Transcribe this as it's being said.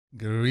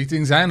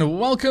Greetings and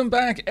welcome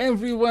back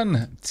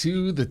everyone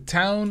to the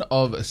town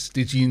of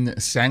Stygian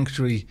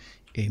Sanctuary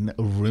in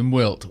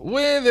Rimworld,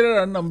 where there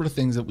are a number of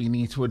things that we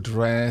need to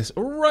address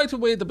right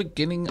away at the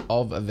beginning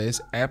of this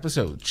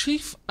episode.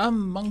 Chief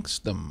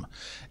amongst them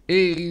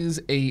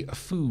is a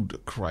food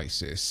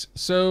crisis.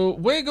 So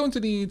we're going to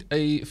need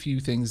a few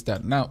things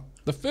done. Now,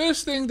 the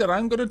first thing that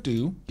I'm going to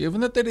do,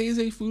 given that there is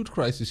a food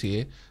crisis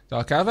here,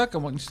 Dark Aavak, I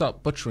want you to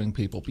start butchering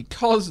people,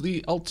 because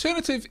the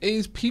alternative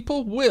is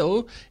people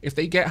will, if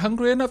they get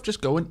hungry enough,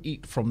 just go and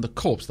eat from the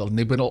corpse. They'll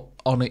nibble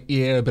on an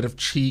ear, a bit of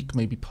cheek,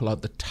 maybe pull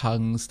out the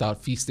tongue,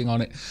 start feasting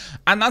on it,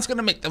 and that's going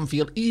to make them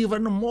feel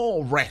even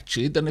more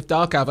wretched than if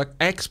Dark Aavak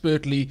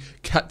expertly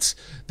cuts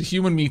the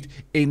human meat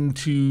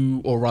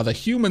into, or rather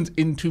humans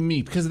into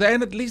meat, because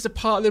then at least a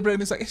part of their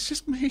brain is like, it's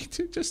just meat,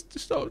 just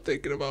stop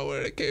thinking about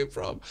where it came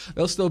from.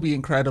 They'll still be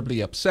incredibly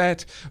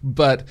upset,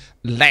 but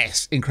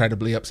less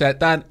incredibly upset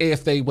than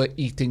if they were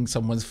eating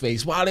someone's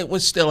face while it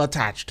was still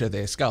attached to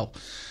their skull.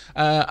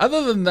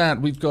 Other than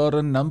that, we've got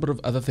a number of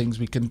other things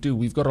we can do.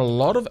 We've got a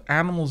lot of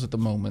animals at the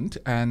moment,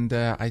 and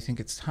I think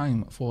it's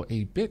time for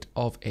a bit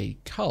of a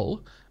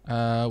cull. We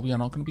are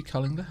not going to be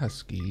culling the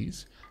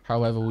huskies.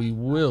 However, we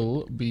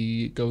will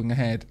be going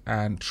ahead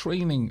and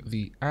training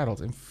the adults.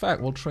 In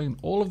fact, we'll train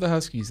all of the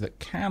huskies that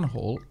can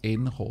haul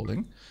in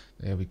hauling.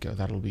 There we go.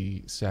 That'll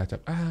be set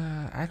up.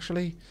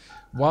 Actually,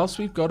 whilst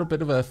we've got a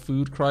bit of a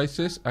food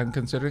crisis, and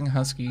considering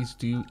huskies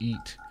do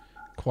eat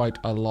quite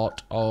a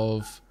lot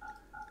of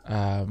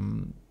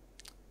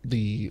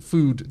the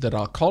food that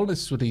our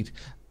colonists would eat,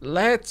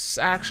 let's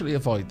actually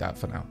avoid that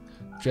for now.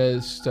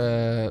 Just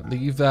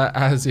leave that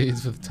as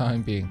is for the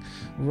time being.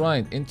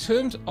 Right, in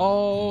terms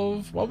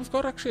of, well, we've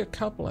got actually a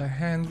couple of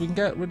hens. We can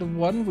get rid of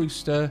one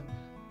rooster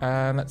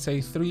and let's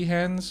say 3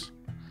 hens.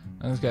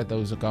 And let's get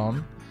those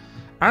gone.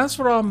 As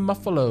for our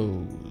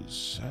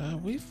muffaloes,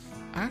 we've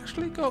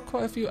actually got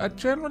quite a few.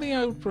 Generally,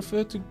 I would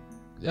prefer to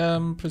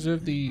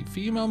preserve the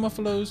female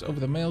muffaloes over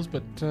the males,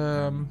 but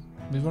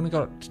we've only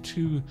got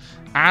 2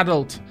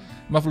 adult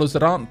muffaloes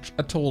that aren't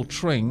at all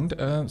trained.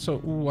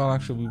 Well,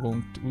 actually,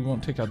 we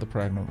won't take out the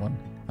pregnant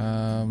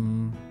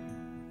one.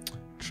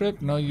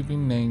 Trip, no, you've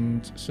been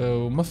named.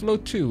 So Muffalo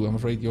 2, I'm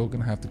afraid you're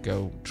gonna have to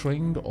go,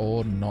 trained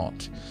or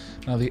not.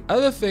 Now the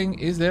other thing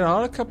is there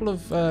are a couple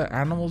of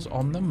animals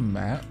on the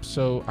map,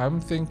 so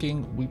I'm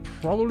thinking we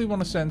probably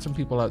want to send some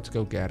people out to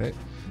go get it.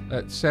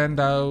 Let's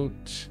send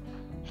out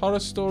Horror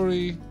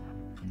Story,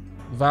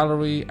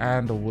 Valerie,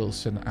 and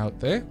Wilson out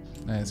there.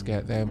 Let's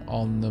get them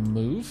on the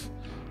move.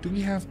 Do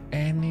we have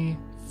any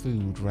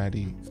food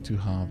ready to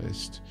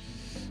harvest?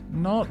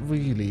 Not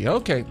really.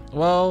 Okay,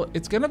 well,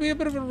 it's going to be a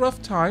bit of a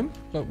rough time,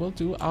 but we'll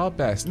do our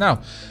best.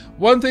 Now,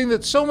 one thing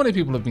that so many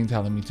people have been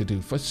telling me to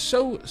do for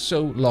so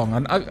long,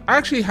 and I've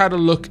actually had a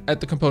look at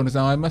the components.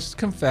 Now, I must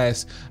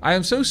confess, I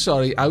am so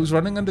sorry. I was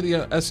running under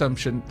the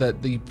assumption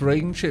that the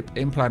brain chip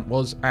implant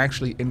was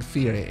actually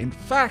inferior. In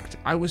fact,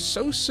 I was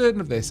so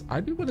certain of this,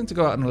 I'd be willing to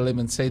go out on a limb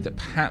and say that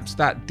perhaps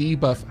that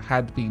debuff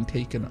had been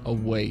taken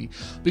away.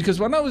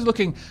 Because when I was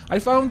looking, I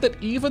found that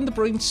even the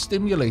brain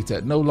stimulator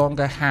no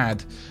longer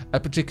had a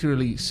particularly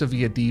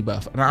severe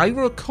debuff, and I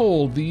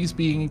recall these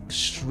being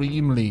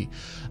extremely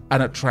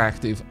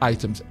unattractive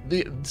items,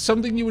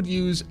 something you would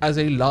use as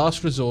a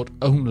last resort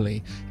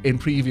only in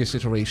previous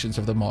iterations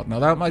of the mod. Now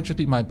that might just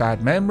be my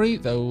bad memory,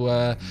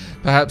 though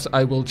perhaps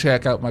I will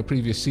check out my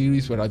previous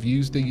series where I've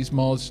used these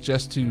mods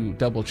just to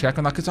double check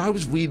on that, because I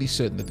was really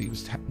certain that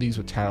these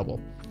were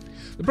terrible.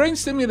 The brain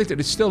stimulator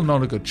is still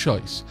not a good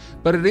choice,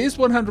 but it is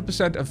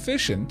 100%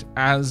 efficient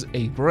as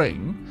a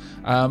brain.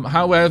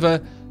 However,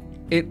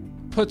 it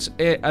puts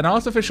an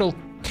artificial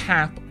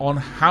cap on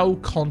how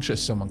conscious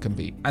someone can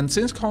be. And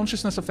since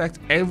consciousness affects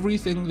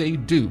everything they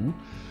do,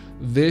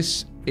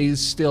 this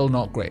is still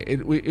not great.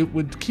 It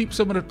would keep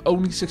someone at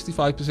only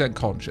 65%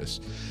 conscious.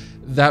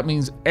 That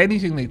means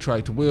anything they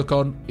try to work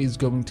on is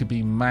going to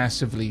be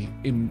massively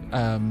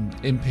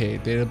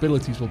impaired. Their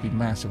abilities will be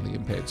massively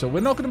impaired. So we're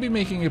not going to be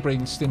making a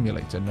brain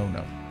stimulator,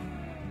 no.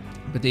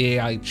 But the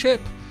AI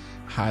chip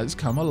has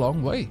come a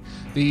long way.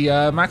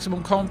 The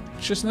maximum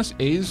consciousness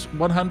is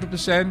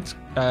 100%.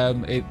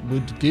 It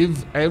would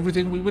give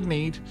everything we would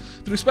need.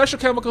 Through special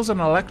chemicals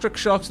and electric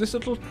shocks, this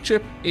little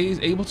chip is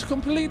able to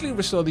completely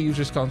restore the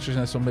user's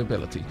consciousness and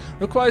mobility.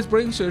 Requires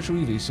brain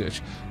surgery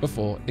research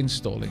before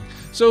installing.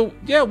 So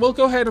yeah, we'll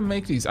go ahead and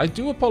make these. I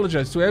do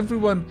apologize to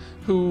everyone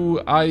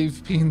who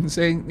I've been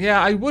saying, yeah,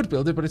 I would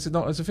build it, but it's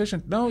not as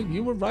efficient. No,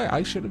 you were right.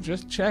 I should have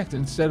just checked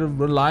instead of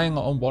relying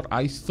on what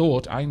I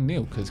thought I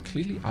knew, because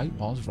clearly I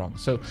was wrong.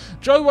 So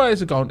joy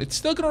wires are gone. It's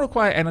still going to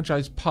require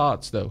energized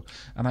parts though,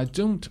 and I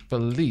don't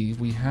believe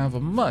we have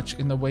much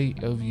in the way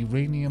of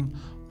uranium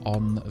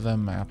on the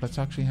map. Let's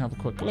actually have a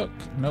quick look.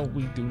 No,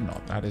 we do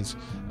not. That is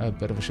a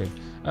bit of a shame.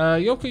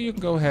 Yoko, you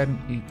can go ahead and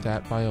eat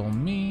that by all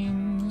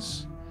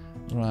means.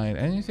 Right,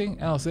 anything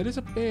else? There is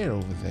a bear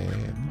over there.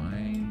 It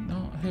might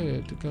not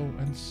hurt to go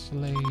and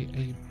slay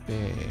a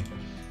bear.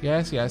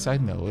 Yes, yes, I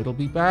know. It'll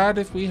be bad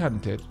if we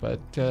hunt it,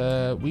 but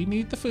we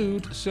need the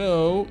food,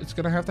 so it's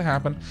going to have to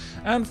happen.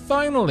 And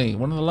finally,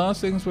 one of the last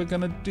things we're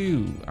going to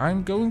do,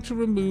 I'm going to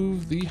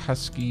remove the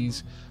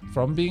huskies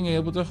from being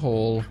able to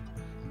haul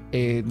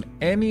in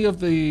any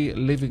of the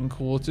living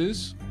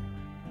quarters.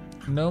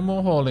 No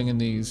more hauling in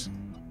these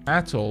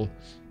at all.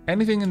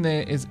 Anything in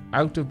there is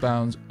out of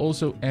bounds.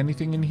 Also,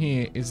 anything in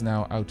here is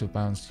now out of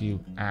bounds to you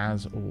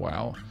as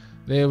well.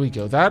 There we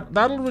go.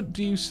 That'll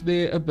reduce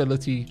their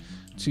ability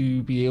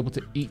to be able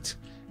to eat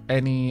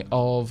any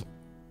of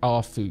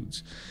our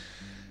foods.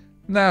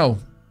 Now,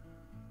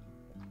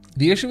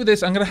 the issue with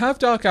this, I'm going to have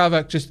Dark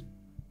Aavak just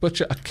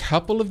butcher a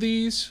couple of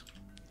these,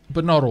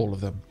 but not all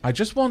of them. I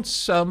just want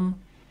some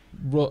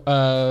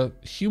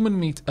human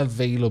meat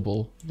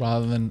available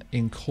rather than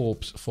in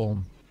corpse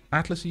form.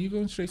 Atlas, are you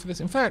going straight for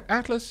this? In fact,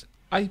 Atlas,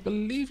 I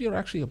believe you're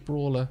actually a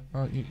brawler,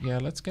 aren't you? Yeah,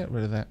 let's get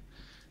rid of that.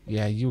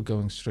 Yeah, you're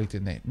going straight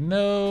in there.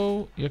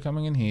 No, you're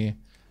coming in here.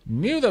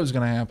 Knew that was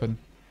going to happen.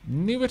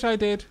 Knew it I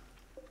did.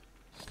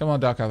 Come on,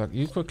 Dark Aavak.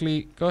 You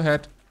quickly go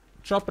ahead.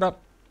 Chop it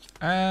up.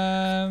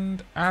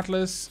 And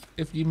Atlas,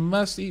 if you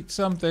must eat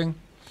something,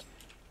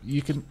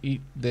 you can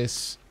eat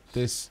this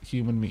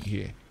human meat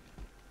here.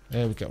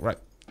 There we go. Right.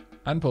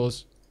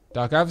 Unpause.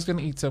 Dark Aavak's going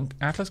to eat some.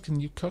 Atlas, can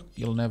you cook?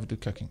 You'll never do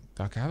cooking.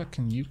 Dark Aavak,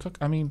 can you cook?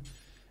 I mean,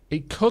 a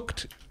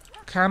cooked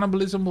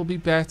cannibalism will be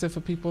better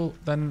for people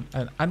than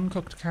an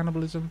uncooked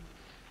cannibalism.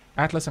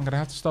 Atlas, I'm going to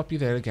have to stop you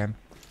there again.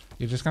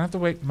 You're just going to have to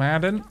wait.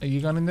 Madden, are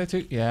you going in there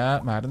too? Yeah,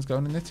 Madden's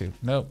going in there too.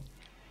 No.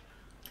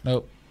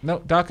 No. No,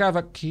 Dark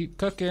Aavak, keep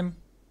cooking.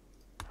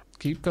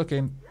 Keep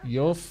cooking.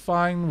 You're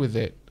fine with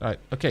it. All right.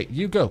 Okay,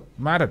 you go.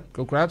 Madden,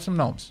 go grab some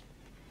gnomes.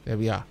 There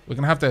we are. We're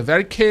going to have to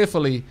very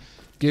carefully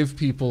give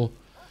people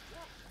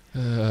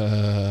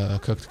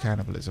cooked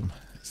cannibalism.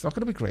 It's not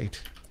going to be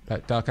great.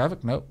 Right, Dark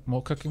Aavak, no.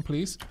 More cooking,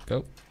 please.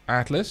 Go.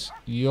 Atlas,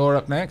 you're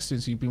up next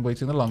since you've been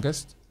waiting the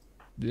longest.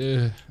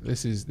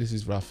 This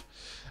is rough.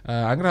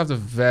 I'm going to have to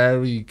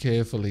very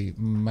carefully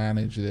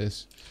manage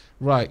this.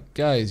 Right,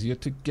 guys, you're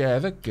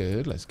together.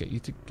 Good. Let's get you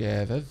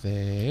together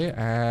there.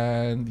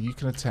 And you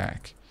can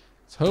attack.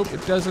 Let's hope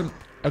it doesn't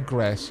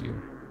aggress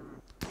you.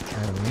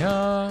 There we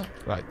are.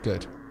 Right,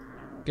 good.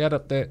 Get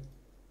up there.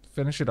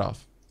 Finish it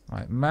off.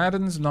 Right,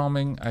 Madden's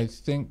nomming. I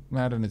think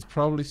Madden is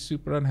probably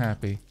super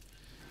unhappy.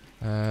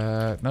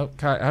 No,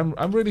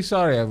 I'm really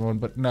sorry, everyone,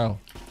 but no.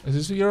 This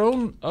is for your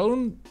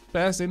own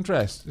best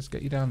interest. Let's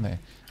get you down there.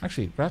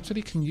 Actually,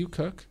 Rhapsody, can you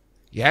cook?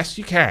 Yes,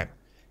 you can.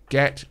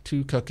 Get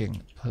to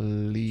cooking,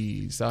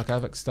 please. Dark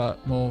Aavak,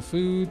 start more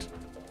food.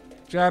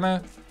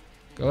 Jana,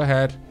 go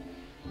ahead.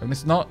 And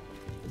it's not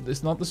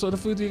the sort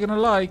of food you're gonna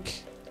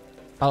like.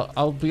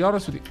 I'll be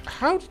honest with you.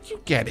 How did you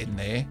get in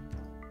there?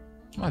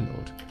 My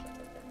lord.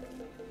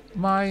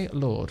 My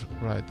lord.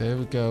 Right, there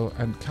we go.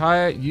 And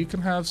Kaya, you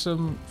can have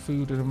some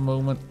food in a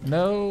moment.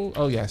 No.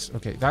 Oh, yes.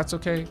 Okay, that's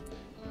okay.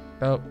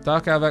 No,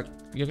 Dark Aavak,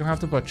 you're going to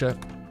have to butcher.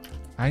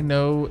 I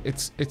know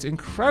it's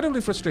incredibly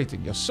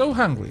frustrating. You're so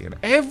hungry and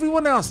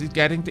everyone else is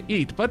getting to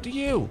eat, but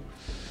you.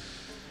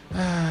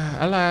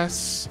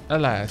 Alas,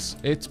 alas.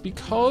 It's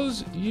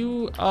because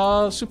you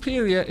are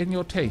superior in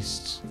your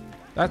tastes.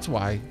 That's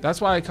why. That's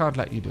why I can't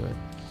let you do it.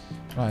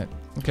 Right.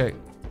 Okay.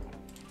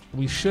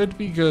 We should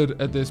be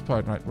good at this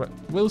point, right?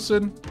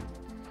 Wilson.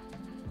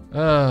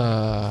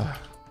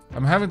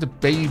 I'm having to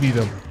baby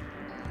them.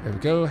 There we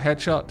go.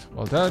 Headshot.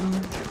 Well done.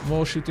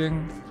 More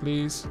shooting,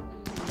 please.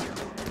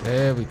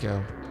 There we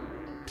go.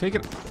 Take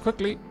it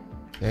quickly.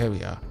 There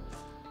we are.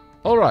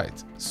 All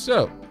right.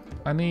 So,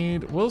 I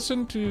need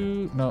Wilson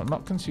to... No,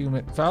 not consume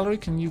it. Valerie,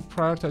 can you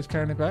prioritize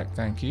carrying it back?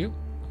 Thank you.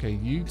 Okay,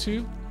 you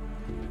two.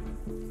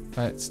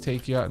 Let's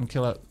take you out and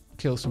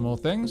kill some more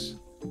things.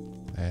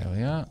 There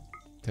we are.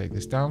 Take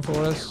this down for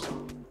us.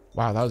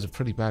 Wow, that was a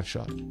pretty bad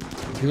shot.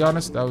 To be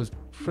honest, that was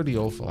pretty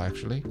awful,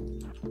 actually.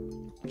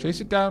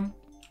 Chase it down.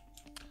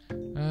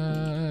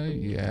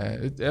 Yeah.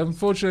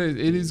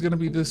 Unfortunately, it is going to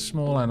be the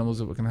small animals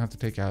that we're going to have to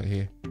take out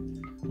here.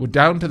 We're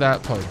down to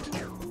that point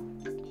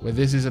where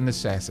this is a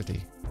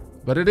necessity.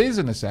 But it is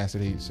a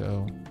necessity,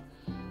 so...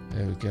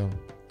 There we go.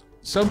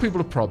 Some people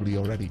have probably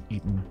already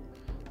eaten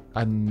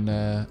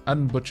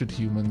unbutchered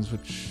humans,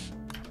 which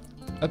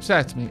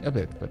upsets me a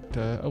bit, but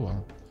oh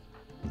well.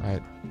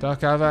 Right, Dark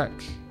Aavak,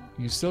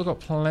 you've still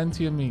got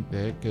plenty of meat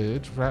there.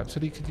 Good.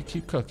 Rhapsody, could you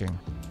keep cooking?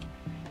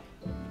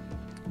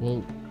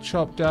 We'll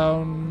chop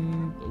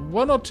down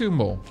 1 or 2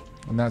 more,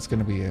 and that's going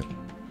to be it.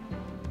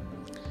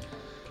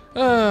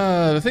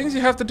 The things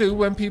you have to do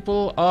when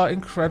people are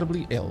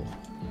incredibly ill,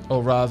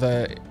 or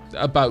rather,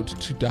 about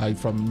to die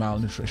from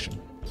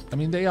malnutrition. I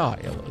mean, they are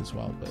ill as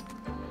well, but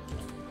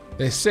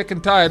they're sick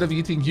and tired of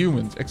eating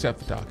humans, except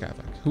for Dark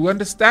Aavak, who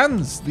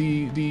understands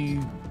the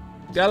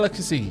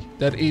delicacy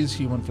that is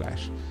human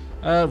flesh.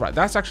 Right,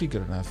 that's actually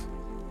good enough.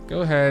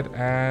 Go ahead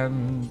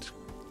and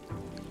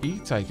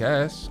eat, I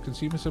guess.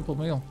 Consume a simple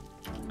meal.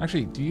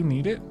 Actually, do you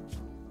need it?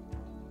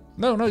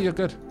 No, you're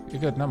good.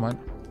 You're good, never mind.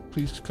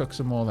 Please cook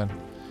some more then.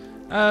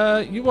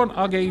 You want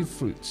agave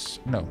fruits?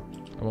 No,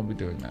 I won't be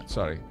doing that,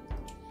 sorry.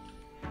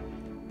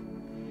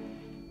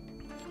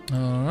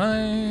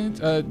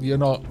 Alright. You're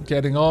not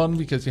getting on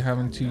because you're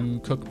having to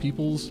cook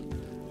people's.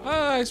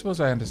 I suppose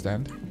I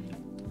understand.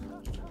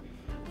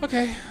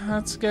 Okay,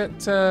 let's get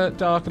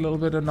Dark a little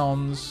bit of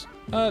nons.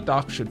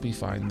 Dark should be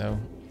fine though.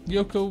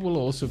 Yoko will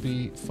also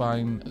be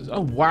fine.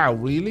 Oh wow,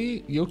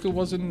 really? Yoko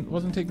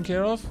wasn't taken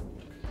care of?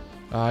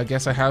 I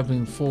guess I have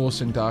been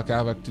forcing Dark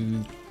Aavak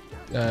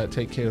to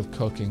take care of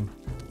cooking.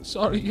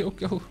 Sorry,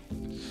 Yoko.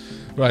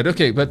 Right,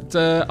 okay, but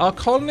our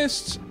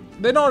colonists,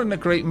 they're not in a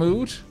great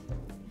mood.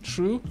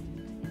 True.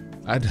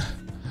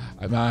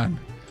 Man,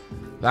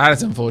 that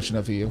is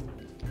unfortunate for you.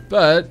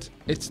 But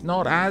it's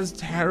not as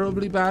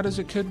terribly bad as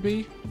it could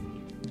be.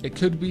 It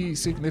could be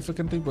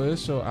significantly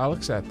worse, so I'll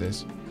accept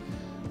this.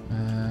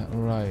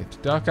 Right.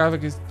 Dark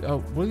Aavak is...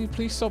 Oh, will you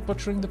please stop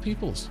butchering the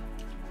peoples?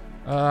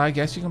 I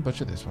guess you can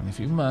butcher this one if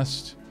you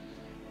must.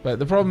 But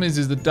the problem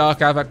is the Dark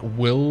Aavak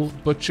will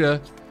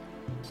butcher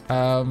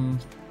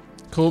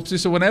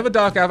corpses. So whenever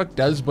Dark Aavak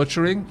does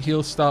butchering,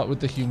 he'll start with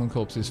the human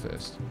corpses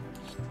first.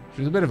 Which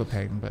is a bit of a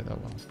pain, but oh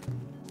well.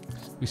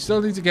 We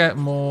still need to get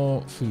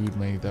more food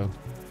made, though.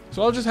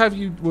 So I'll just have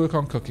you work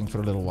on cooking for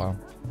a little while.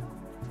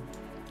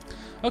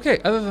 Okay,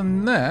 other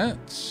than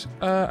that,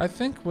 I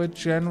think we're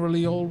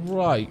generally all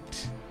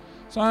right.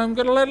 So I'm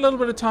going to let a little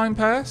bit of time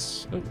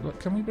pass. Oh,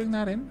 can we bring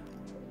that in?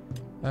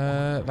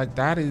 Like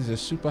that is a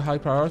super high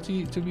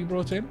priority to be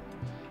brought in.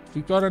 If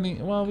we've got any...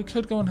 Well, we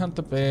could go and hunt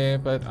the bear,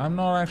 but I'm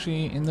not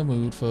actually in the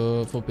mood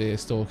for bear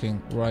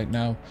stalking right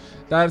now.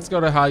 That's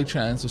got a high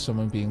chance of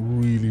someone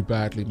being really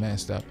badly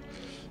messed up.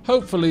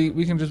 Hopefully,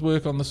 we can just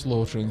work on the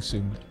slaughtering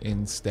soon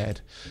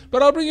instead.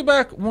 But I'll bring you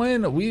back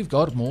when we've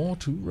got more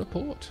to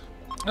report.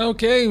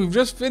 Okay, we've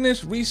just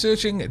finished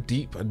researching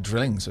deep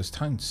drilling, so it's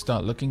time to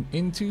start looking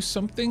into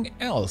something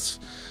else.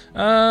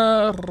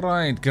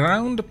 Right,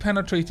 ground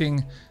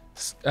penetrating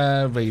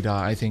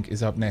radar, I think,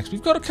 is up next.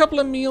 We've got a couple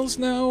of meals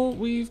now.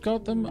 We've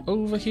got them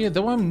over here,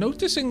 though I'm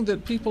noticing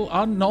that people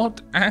are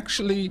not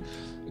actually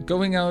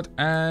going out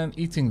and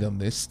eating them.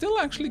 They're still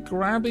actually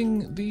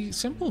grabbing the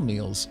simple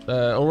meals,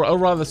 or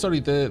rather, sorry,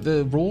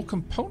 the raw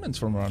components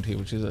from around here,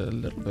 which is a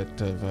little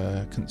bit of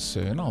a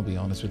concern, I'll be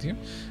honest with you.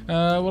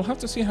 We'll have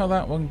to see how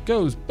that one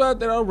goes, but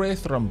there are rare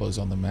thrumbos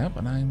on the map,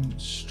 and I'm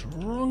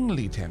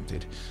strongly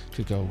tempted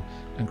to go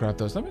and grab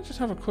those. Let me just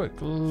have a quick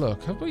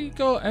look. Have we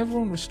got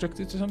everyone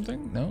restricted to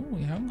something? No,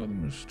 we haven't got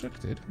them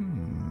restricted.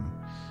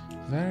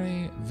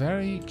 Very,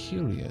 very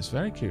curious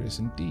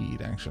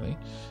indeed, actually.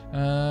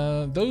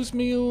 Those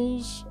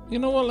meals, you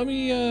know what, let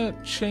me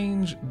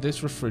change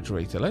this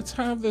refrigerator. Let's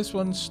have this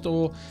one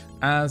store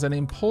as an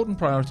important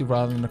priority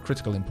rather than a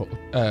critical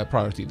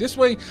priority. This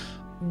way,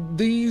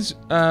 these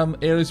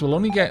areas will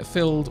only get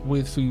filled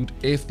with food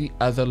if the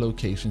other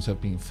locations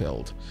have been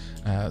filled,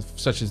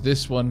 such as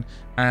this one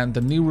and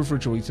the new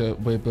refrigerator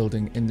we're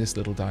building in this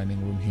little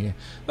dining room here.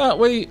 That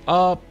way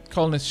our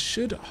colonists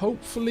should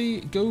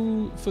hopefully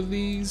go for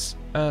these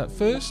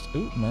first.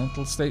 Ooh,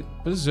 mental state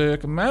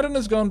berserk. Madden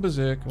has gone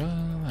berserk.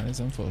 Well, that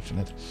is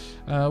unfortunate.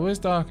 Where's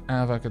Dark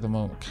Aavak at the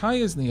moment?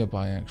 Kaya's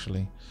nearby,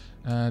 actually.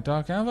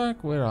 Dark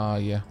Aavak, where are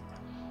you?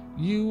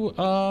 You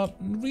are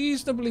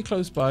reasonably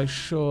close by,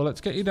 sure.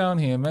 Let's get you down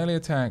here. Melee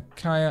attack.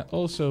 Kaya,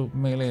 also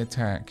melee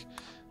attack.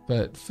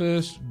 But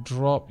first,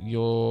 drop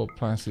your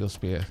plasteel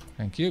spear.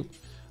 Thank you.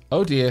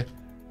 Oh dear.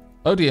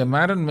 Oh dear,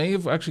 Madden may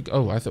have actually...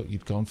 Oh, I thought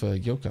you'd gone for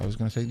Yoko. I was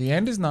going to say the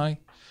end is nigh.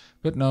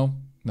 But no,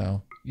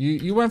 no.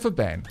 You went for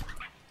Ben.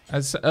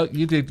 As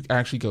you did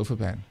actually go for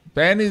Ben.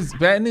 Ben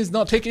is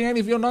not taking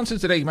any of your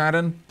nonsense today,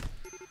 Madden.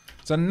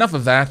 It's enough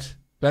of that.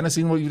 Ben has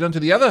seen what you've done to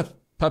the other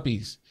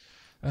puppies.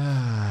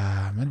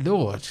 Ah, my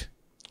lord.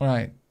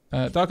 Alright.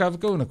 Dark Aavak,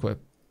 go and equip.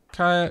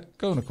 Kaya,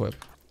 go and equip.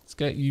 Let's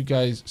get you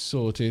guys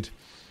sorted.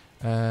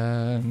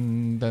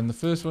 And then the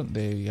first one,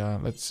 there you are.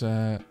 Let's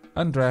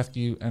undraft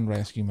you and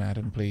rescue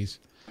Madden, please.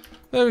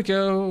 There we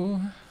go.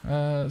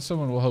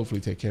 Someone will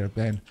hopefully take care of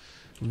Ben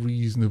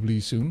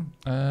reasonably soon.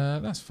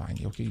 That's fine.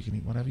 Okay, you can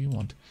eat whatever you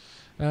want.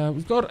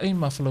 We've got a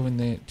muffalo in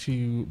there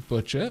to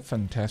butcher.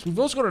 Fantastic. We've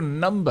also got a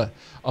number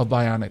of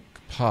bionic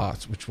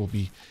parts, which will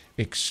be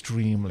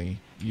extremely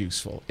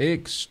useful.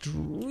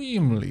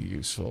 Extremely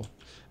useful.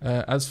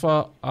 As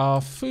for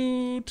our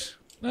food,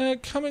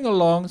 coming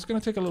along. It's going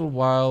to take a little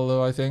while,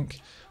 though, I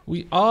think.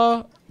 We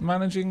are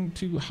managing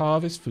to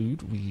harvest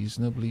food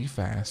reasonably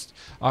fast.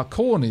 Our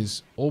corn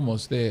is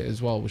almost there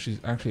as well, which is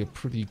actually a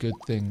pretty good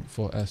thing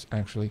for us,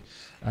 actually.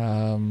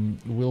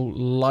 We'll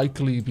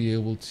likely be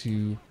able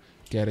to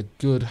get a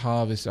good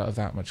harvest out of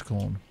that much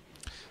corn.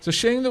 It's a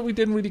shame that we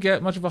didn't really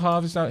get much of a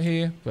harvest out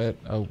here, but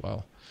oh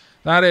well.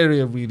 That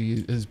area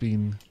really has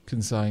been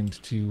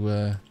consigned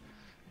to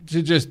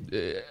just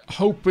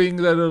hoping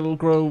that it'll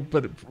grow,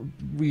 but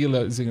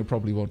realizing it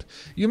probably won't.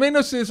 You may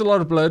notice there's a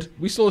lot of blood.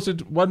 We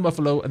slaughtered one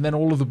buffalo, and then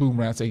all of the boom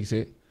rats ate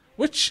it,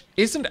 which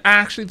isn't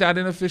actually that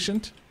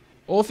inefficient.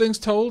 All things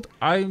told,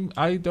 I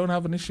don't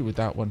have an issue with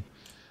that one.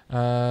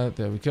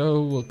 There we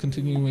go. We'll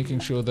continue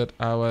making sure that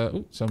our...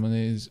 Oh, someone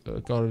is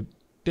got a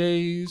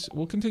daze.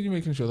 We'll continue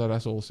making sure that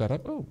that's all set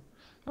up. Oh,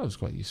 that was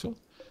quite useful.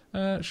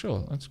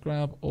 Sure, let's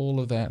grab all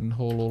of that and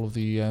haul all of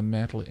the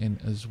metal in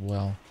as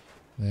well.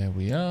 There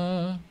we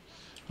are.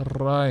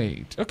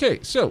 Right. Okay,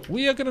 so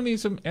we are going to need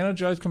some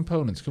energized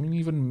components. Can we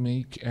even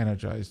make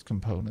energized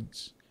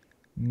components?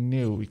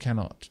 No, we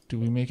cannot. Do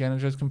we make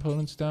energized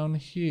components down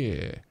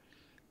here?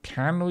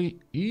 Can we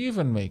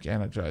even make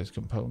energized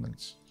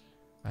components?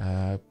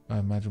 I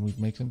imagine we'd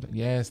make them.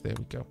 Yes, there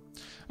we go.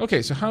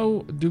 Okay, so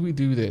how do we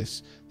do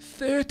this?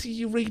 30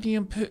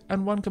 uranium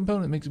and one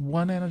component makes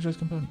one energized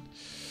component.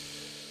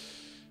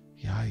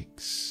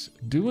 Yikes.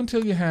 Do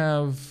until you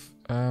have,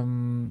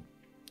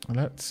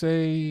 let's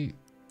say,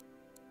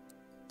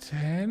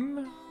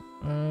 10.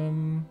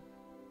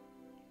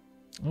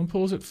 I'll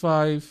pause at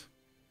 5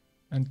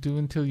 and do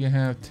until you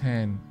have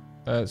 10.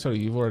 Sorry,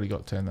 you've already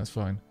got 10. That's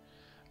fine.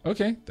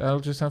 Okay, I'll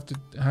just have to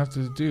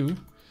do.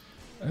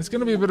 It's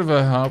going to be a bit of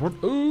a hard one.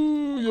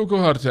 Ooh, Yoko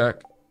heart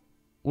attack.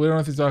 We're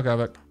on this dark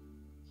Aavak.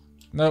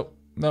 No,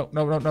 no,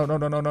 no, no, no, no,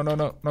 no, no, no, no,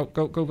 no, no.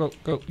 Go, go, go,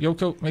 go.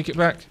 Yoko, make it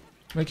back.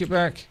 Make it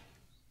back.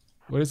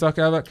 Where is dark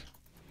Aavak?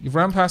 You've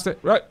ran past it.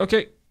 Right,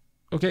 okay.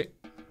 Okay.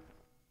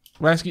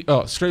 Rescue.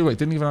 Oh, straight away.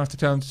 Didn't even have to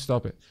tell him to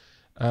stop it.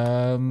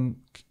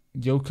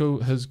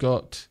 Yoko has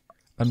got,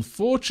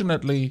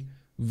 unfortunately,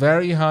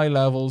 very high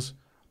levels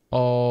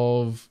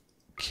of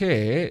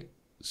care.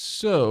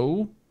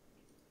 So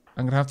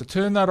I'm going to have to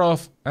turn that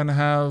off and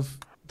have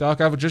Dark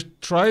Aavak just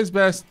try his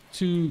best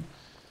to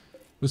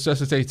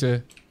resuscitate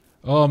her.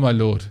 Oh, my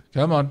lord.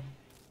 Come on.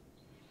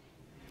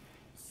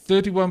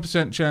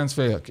 31% chance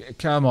fail.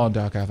 Come on,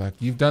 Dark Aavak.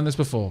 You've done this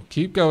before.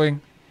 Keep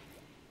going.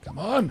 Come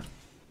on.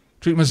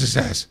 Treatment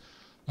success.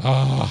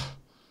 Ah.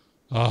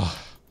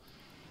 Ah.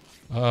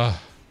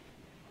 Ah.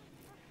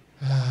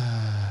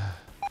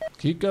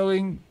 Keep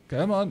going.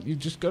 Come on. You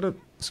just got to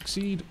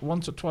succeed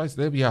once or twice.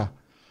 There we are.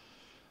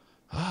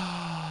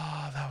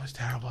 Ah, that was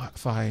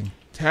terrifying.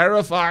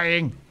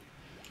 Terrifying.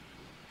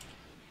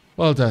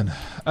 Well done.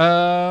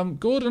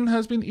 Gordon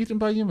has been eaten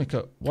by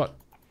Yumiko. What?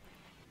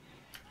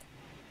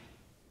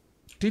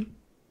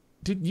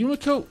 Did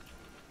Yumiko?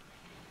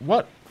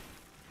 What?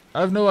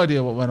 I have no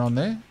idea what went on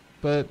there.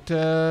 But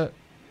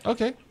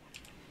okay,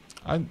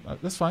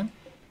 that's fine.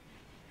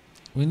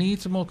 We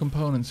need some more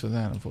components for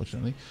that,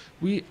 unfortunately.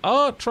 We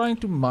are trying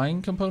to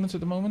mine components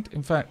at the moment.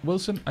 In fact,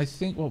 Wilson, I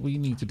think what we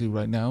need to do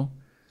right now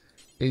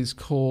is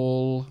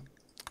call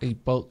a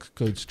bulk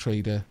goods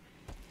trader.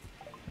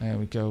 There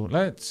we go.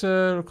 Let's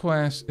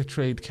request a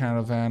trade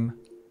caravan.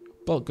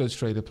 Bulk goods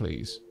trader,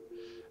 please.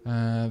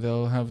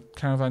 They'll have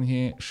caravan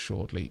here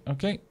shortly.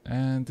 Okay,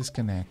 and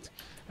disconnect.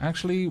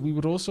 Actually, we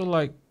would also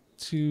like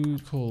to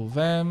call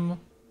them.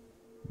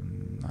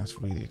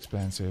 That's really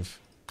expensive.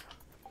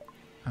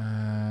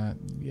 Yeah,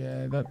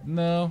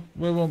 no,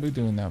 we won't be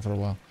doing that for a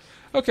while.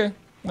 Okay,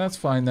 that's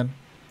fine then.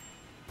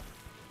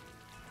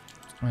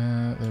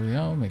 There we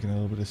are, making a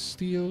little bit of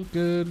steel.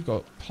 Good,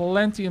 got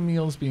plenty of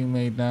meals being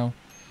made now.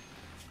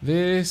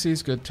 This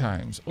is good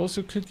times.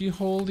 Also, could you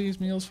haul these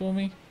meals for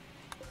me?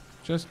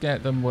 Just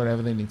get them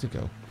wherever they need to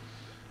go.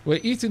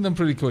 We're eating them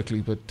pretty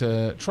quickly, but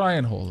try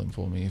and haul them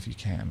for me if you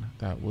can.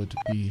 That would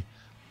be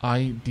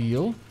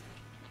ideal.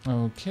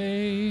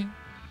 Okay.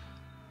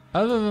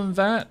 Other than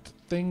that,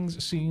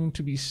 things seem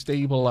to be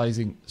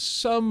stabilizing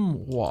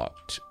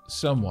somewhat.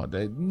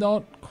 They're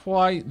not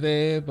quite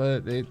there,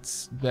 but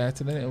it's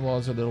better than it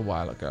was a little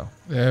while ago.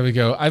 There we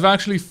go. I've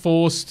actually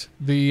forced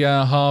the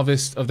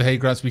harvest of the hay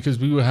grass because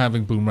we were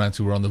having boom rats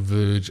who were on the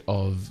verge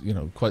of,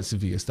 quite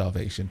severe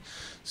starvation.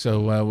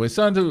 So we're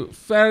starting to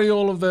ferry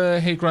all of the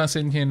hay grass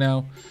in here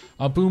now.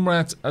 Our boom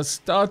rats are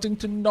starting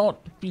to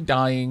not be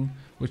dying,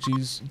 which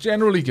is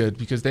generally good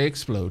because they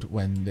explode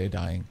when they're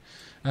dying.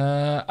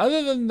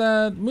 Other than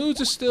that,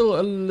 moods are still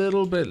a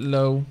little bit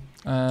low.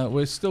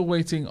 We're still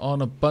waiting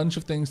on a bunch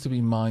of things to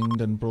be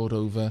mined and brought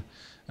over.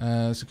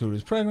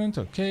 Sakura's pregnant.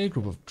 Okay.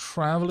 Group of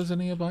travelers are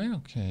nearby.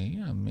 Okay.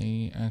 I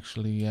may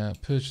actually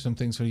purchase some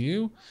things for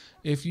you.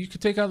 If you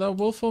could take out that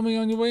wolf for me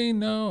on your way.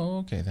 No.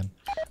 Okay then.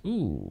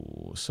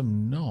 Ooh,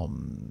 some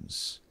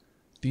noms.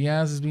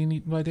 Diaz has been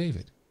eaten by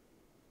David.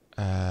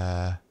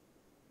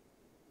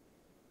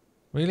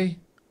 Really?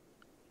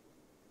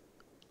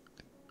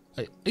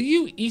 Are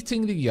you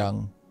eating the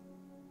young?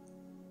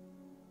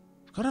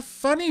 I've got a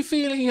funny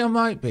feeling you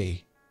might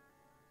be.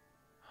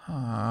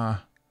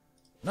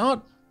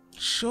 Not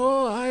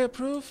sure I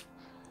approve.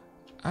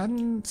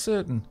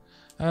 Uncertain.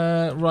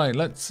 Right,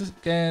 let's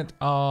get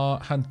our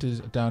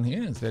hunters down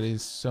here. As there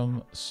is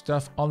some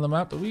stuff on the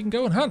map that we can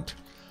go and hunt.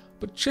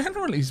 But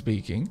generally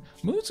speaking,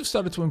 moods have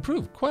started to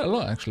improve quite a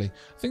lot, actually.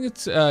 I think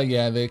it's,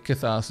 yeah, they're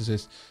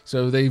catharsis.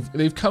 So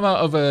they've come out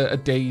of a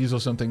daze or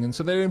something, and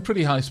so they're in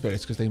pretty high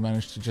spirits because they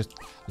managed to just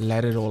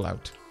let it all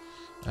out.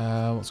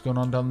 What's going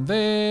on down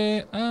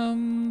there?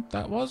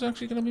 That was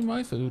actually going to be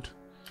my food.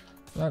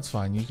 That's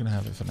fine, you can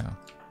have it for now.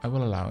 I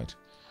will allow it.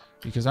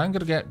 Because I'm going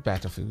to get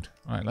better food.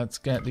 Alright, let's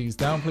get these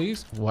down,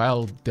 please.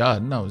 Well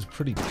done. That was a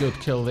pretty good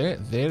kill there.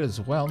 There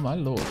as well, my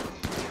lord.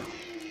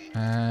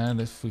 And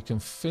if we can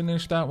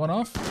finish that one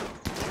off.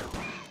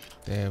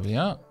 There we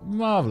are.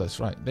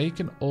 Marvellous. Right, they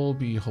can all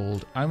be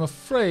hauled. I'm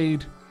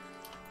afraid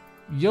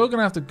you're going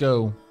to have to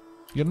go.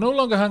 You're no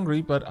longer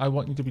hungry, but I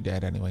want you to be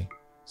dead anyway.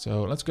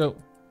 So let's go.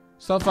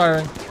 Stop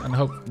firing and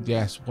hope.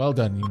 Yes, well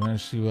done. You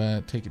managed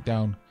to take it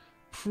down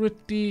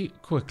pretty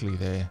quickly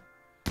there.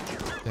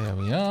 There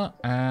we are.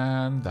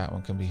 And that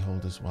one can be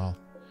held as well.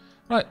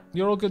 Right,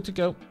 you're all good to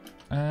go.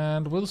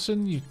 And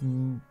Wilson, you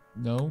can...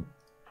 No.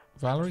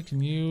 Valerie,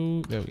 can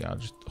you... There we are.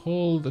 Just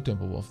hold the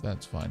Timberwolf.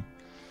 That's fine.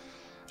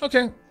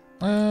 Okay.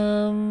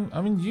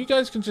 I mean, you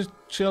guys can just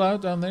chill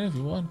out down there if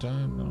you want.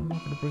 I'm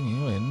not going to bring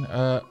you in.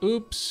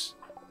 Oops.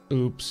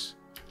 Oops.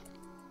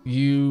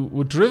 You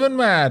were driven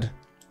mad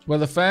by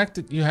the fact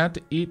that you had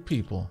to eat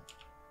people.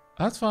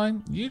 That's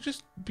fine. You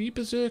just be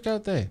berserk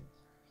out there.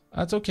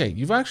 That's okay.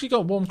 You've actually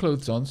got warm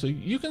clothes on, so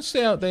you can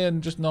stay out there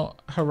and just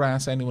not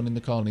harass anyone in the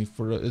colony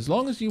for as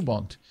long as you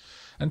want.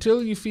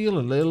 Until you feel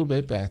a little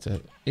bit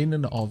better in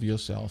and of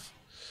yourself.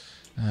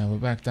 We're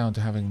back down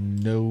to having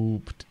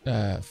no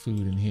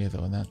food in here,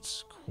 though, and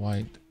that's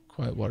quite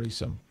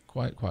worrisome.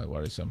 Quite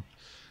worrisome.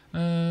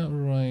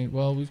 Right,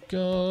 well, we've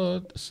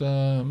got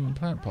some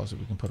plant pots that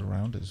we can put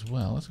around as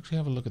well. Let's actually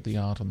have a look at the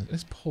art on this.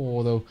 It's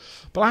poor, though.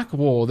 Black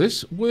War.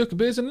 This work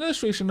bears an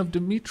illustration of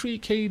Dimitri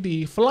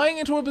KD flying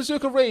into a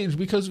berserker rage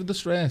because of the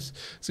stress.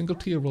 A single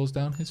tear rolls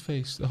down his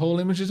face. The whole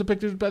image is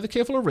depicted by the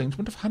careful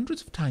arrangement of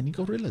hundreds of tiny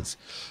gorillas.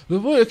 The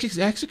work is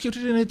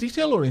executed in a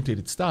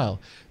detail-oriented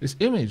style. This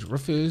image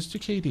refers to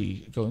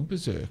KD going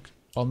berserk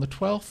on the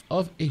 12th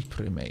of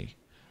April, May.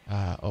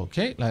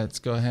 Okay, let's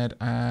go ahead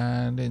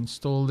and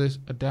install this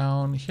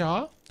down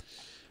here.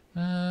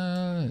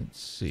 Let's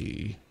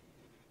see.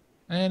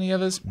 Any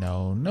others?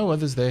 No, no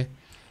others there.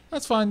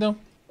 That's fine, though.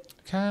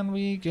 Can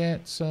we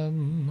get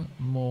some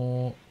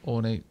more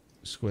ornate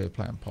square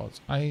plant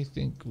pots? I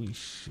think we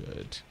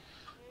should.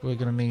 We're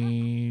going to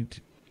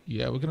need...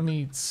 Yeah, we're going to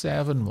need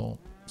 7 more.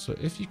 So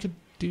if you could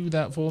do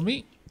that for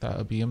me, that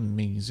would be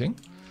amazing.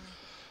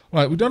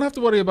 Right, we don't have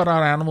to worry about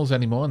our animals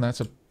anymore, and that's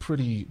a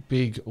pretty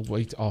big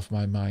weight off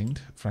my mind,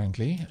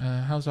 frankly.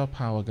 How's our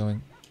power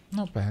going?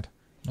 Not bad,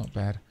 not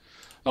bad.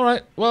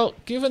 Alright, well,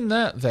 given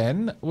that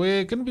then,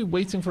 we're going to be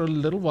waiting for a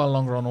little while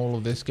longer on all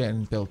of this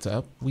getting built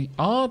up. We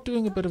are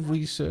doing a bit of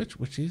research,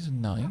 which is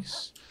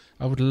nice.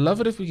 I would love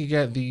it if we could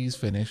get these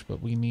finished,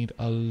 but we need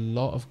a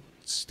lot of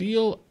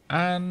steel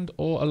and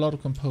or a lot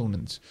of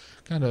components.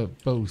 Kind of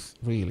both,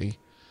 really.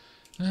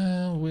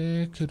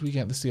 Where could we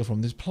get the steel from?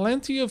 There's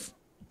plenty of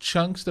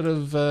chunks that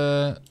have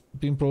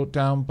been brought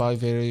down by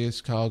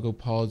various cargo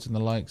pods and the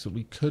likes that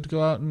we could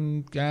go out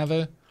and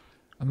gather,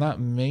 and that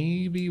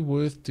may be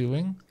worth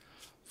doing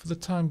for the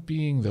time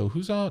being, though.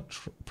 Who's our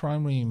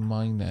primary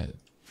miner?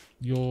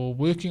 You're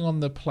working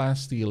on the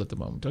plasteel at the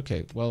moment.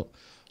 Okay, well,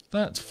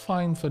 that's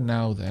fine for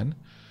now then.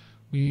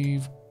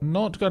 We've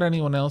not got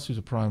anyone else who's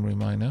a primary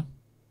miner.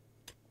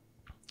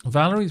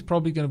 Valerie's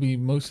probably going to be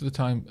most of the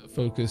time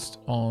focused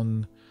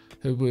on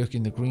her work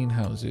in the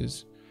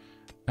greenhouses.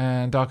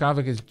 And Dark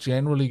Aavak is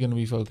generally going to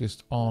be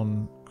focused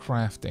on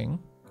crafting.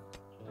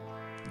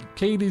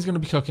 Katie's going to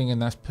be cooking, and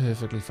that's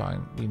perfectly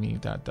fine. We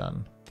need that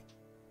done.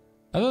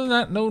 Other than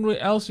that, no one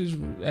else is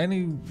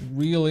any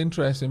real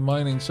interest in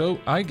mining, so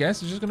I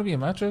guess it's just going to be a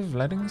matter of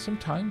letting some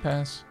time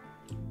pass.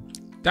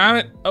 Damn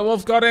it! A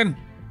wolf got in!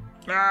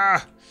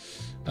 Ah!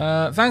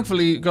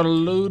 Thankfully, got a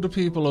load of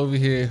people over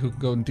here who can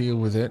go and deal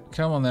with it.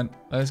 Come on then,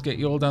 let's get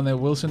you all down there.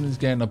 Wilson is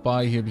getting a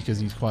bye here because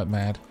he's quite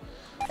mad.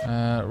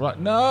 Right,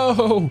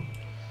 no!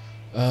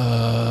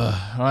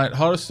 Alright,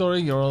 Horror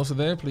Story, you're also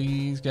there.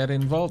 Please get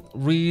involved.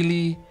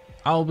 Really?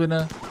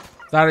 Albina?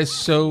 That is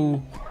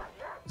so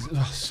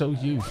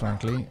you,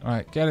 frankly.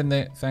 Alright, get in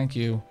there. Thank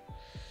you.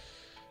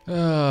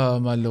 Oh,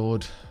 my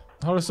lord.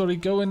 Horror Story,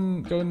 go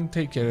and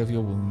take care of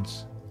your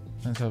wounds.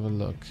 Let's have a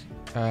look.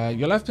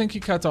 Your left pinky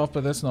cut off,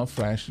 but that's not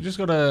fresh. You just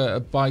got a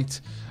bite.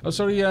 Oh,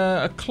 sorry,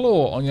 a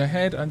claw on your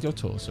head and your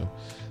torso.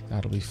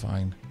 That'll be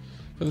fine.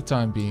 For the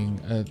time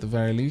being, at the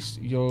very least,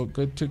 you're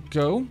good to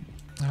go.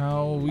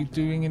 How are we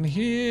doing in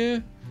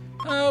here?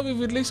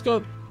 We've at least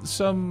got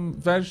some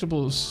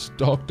vegetables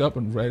stocked up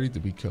and ready to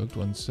be cooked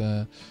once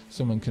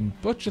someone can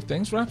butcher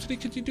things. Rhapsody,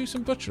 could you do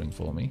some butchering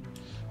for me?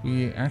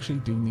 We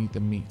actually do need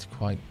the meat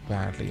quite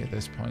badly at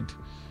this point.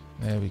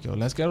 There we go.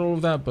 Let's get all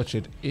of that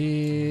butchered,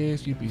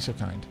 if you'd be so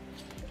kind.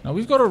 Now,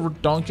 we've got a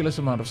redonkulous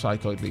amount of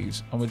psychoid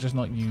leaves, and we're just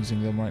not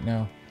using them right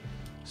now.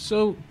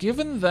 So,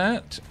 given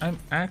that, I'm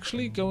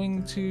actually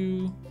going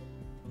to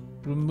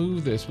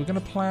remove this. We're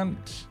going to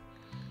plant...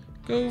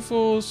 Go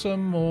for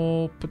some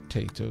more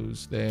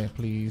potatoes there,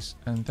 please.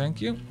 And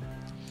thank you.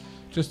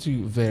 Just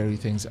to vary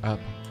things up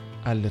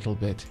a little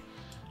bit.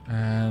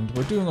 And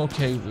we're doing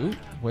okay. Ooh,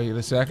 wait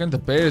a second. The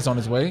bear is on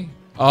his way.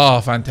 Oh,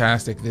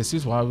 fantastic. This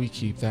is why we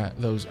keep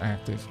those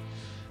active.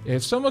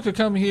 If someone could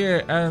come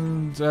here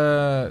and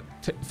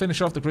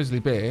finish off the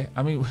grizzly bear,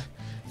 I mean,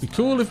 it'd be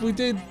cool if we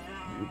did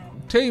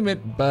tame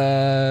it,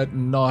 but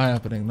not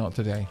happening. Not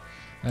today.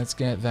 Let's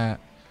get that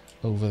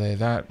over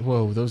there.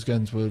 Whoa, those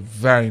guns were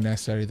very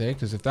necessary there,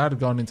 because if that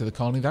had gone into the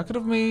colony, that could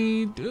have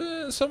made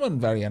someone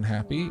very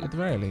unhappy, at the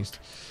very least.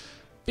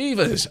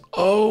 Beavers!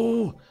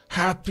 Oh,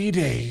 happy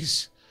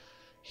days.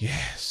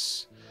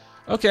 Yes.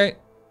 Okay,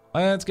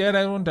 let's get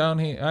everyone down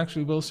here.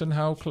 Actually, Wilson,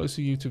 how close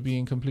are you to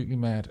being completely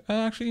mad?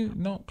 Actually,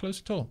 not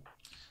close at all.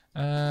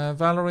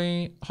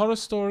 Valerie, horror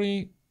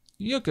story,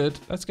 you're good.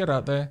 Let's get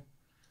out there.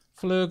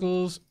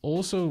 Flurgles,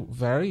 also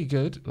very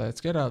good.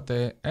 Let's get out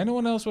there.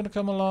 Anyone else want to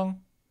come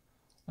along?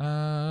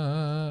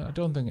 I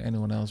don't think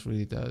anyone else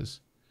really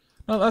does.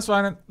 No, that's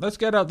fine. Let's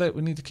get out there.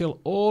 We need to kill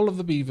all of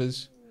the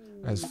beavers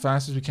as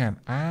fast as we can.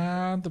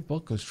 And the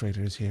bulk ghost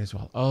trader is here as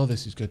well. Oh,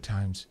 this is good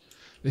times.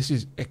 This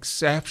is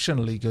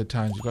exceptionally good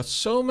times. We've got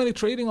so many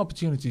trading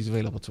opportunities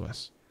available to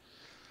us.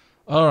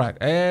 All right,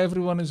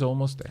 everyone is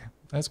almost there.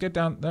 Let's get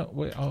down. No,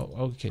 wait. Oh,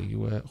 okay. You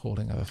were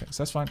holding other things.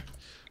 That's fine.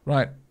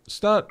 Right.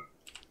 Start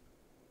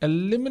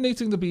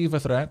eliminating the beaver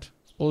threat.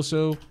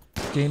 Also,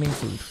 gaining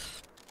food.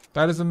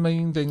 That is the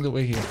main thing that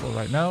we're here for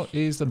right now,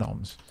 is the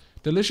noms.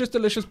 Delicious,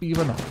 delicious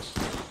beaver noms.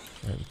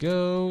 There we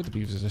go. The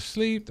beavers are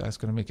asleep. That's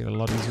going to make it a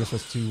lot easier for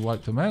us to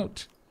wipe them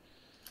out.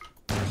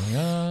 There we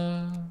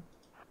are.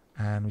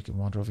 And we can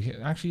wander over here.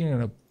 Actually, you're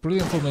in a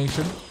brilliant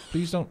formation.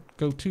 Please don't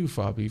go too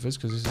far, beavers,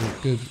 because this is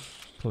a good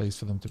place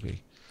for them to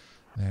be.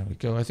 There we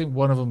go. I think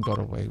one of them got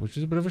away, which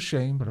is a bit of a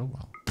shame, but oh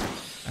well.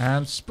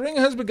 And spring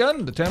has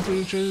begun. The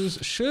temperatures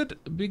should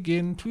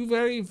begin to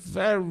very,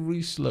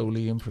 very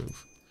slowly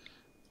improve.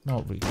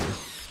 Not really.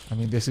 I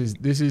mean, this is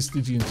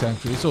Stygian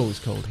Sanctuary. It's always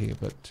cold here,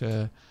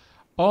 but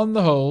on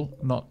the whole,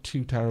 not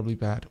too terribly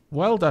bad.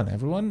 Well done,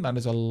 everyone. That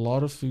is a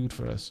lot of food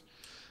for us.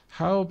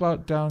 How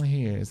about down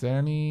here? Is there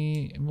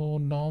any more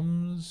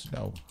noms?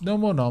 No, no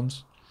more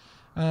noms.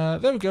 There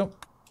we go.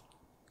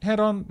 Head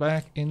on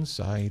back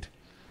inside.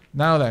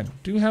 Now then,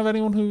 do you have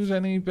anyone who's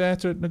any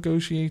better at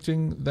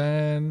negotiating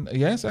than...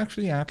 Yes,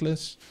 actually,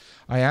 Atlas.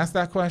 I ask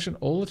that question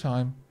all the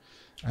time,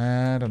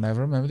 and I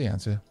never remember the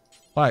answer.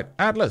 All right,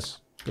 Atlas,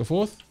 go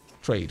forth.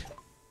 Trade.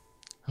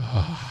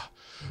 Oh,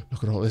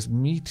 look at all this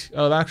meat.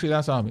 Oh, actually,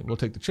 that's our meat. We'll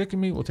take the chicken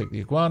meat. We'll take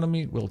the iguana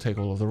meat. We'll take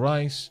all of the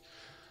rice.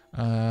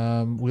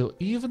 We'll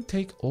even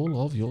take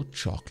all of your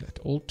chocolate.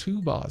 All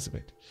 2 bars of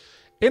it.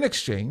 In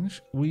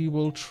exchange, we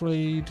will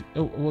trade...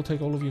 Oh, we'll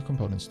take all of your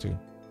components too.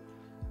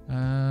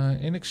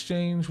 In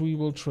exchange, we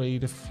will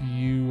trade a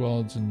few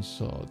odds and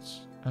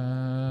sods.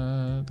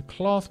 The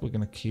cloth we're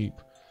going to keep.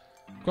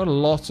 Got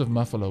lots of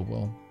buffalo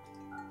wool.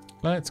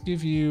 Let's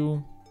give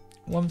you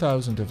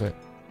 1,000 of it.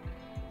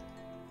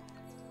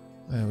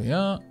 There we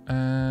are.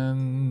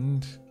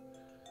 And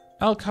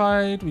elk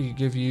hide, we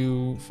give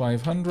you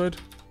 500.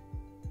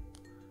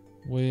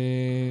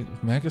 With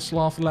mega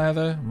sloth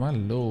leather, my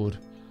lord.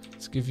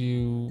 Let's give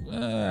you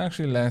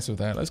actually less of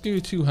that. Let's give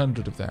you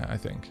 200 of that, I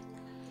think.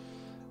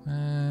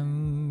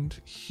 And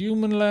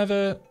human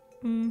leather,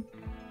 we'll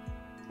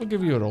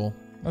give you it all.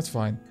 That's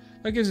fine.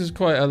 That gives us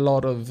quite a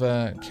lot of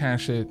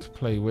cash to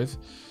play with.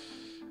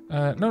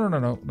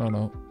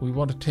 No. We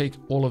want to take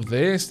all of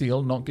their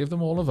steel, not give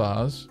them all of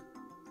ours.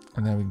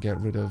 And then we can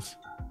get rid of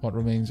what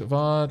remains of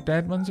our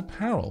dead man's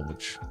apparel,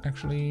 which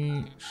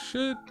actually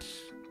should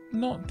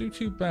not do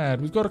too bad.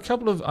 We've got a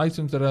couple of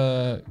items that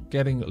are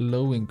getting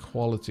low in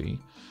quality.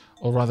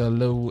 Or rather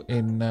low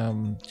in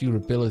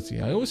durability.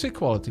 I always say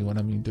quality when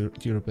I mean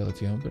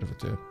durability. I'm a bit of a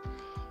derp.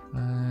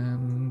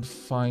 And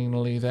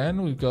finally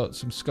then, we've got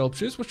some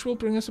sculptures, which will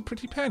bring us a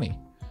pretty penny.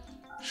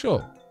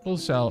 Sure, we'll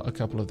sell a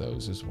couple of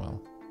those as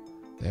well.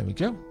 There we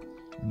go.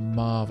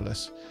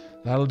 Marvellous.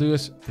 That'll do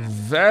us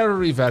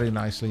very, very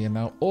nicely. And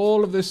now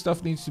all of this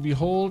stuff needs to be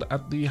hauled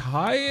at the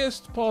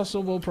highest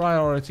possible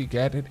priority.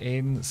 Get it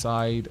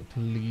inside,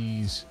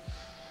 please.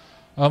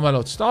 Oh my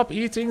lord, stop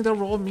eating the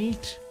raw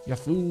meat, you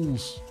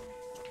fools.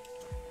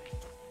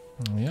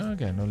 Yeah,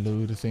 again, a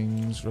load of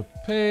things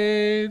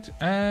repaired,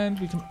 and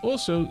we can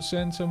also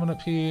send someone up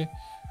here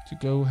to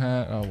go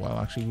ahead. Oh well,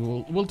 actually,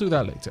 we'll do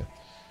that later.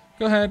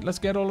 Go ahead, let's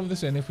get all of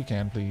this in if we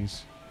can,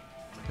 please.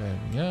 There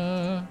we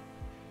are.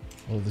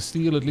 All the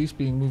steel at least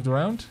being moved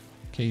around.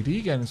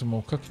 KD getting some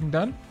more cooking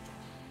done.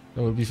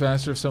 That would be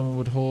faster if someone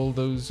would haul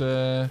those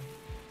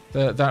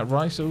that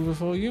rice over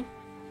for you.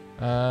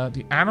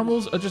 The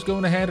animals are just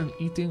going ahead and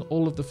eating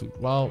all of the food.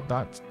 Well,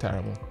 that's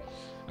terrible.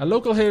 A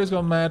local here has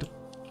gone mad.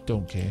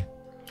 Don't care.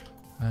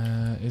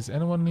 Is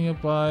anyone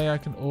nearby I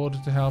can order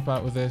to help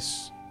out with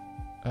this?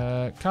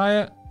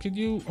 Kaya, could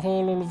you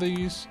haul all of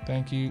these?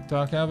 Thank you.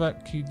 Dark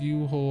Aavak, could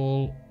you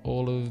haul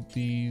all of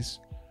these?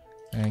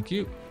 Thank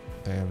you.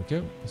 There we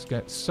go. Let's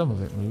get some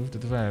of it moved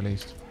at the very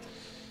least.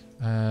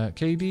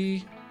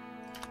 KD,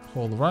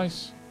 haul the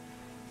rice.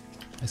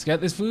 Let's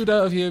get this food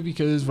out of here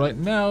because right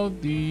now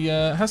the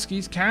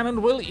Huskies can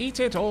and will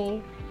eat it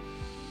all.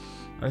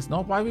 That's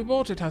not why we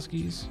bought it,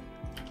 Huskies.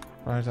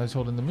 Prioritize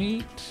holding the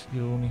meat.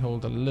 You only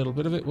hold a little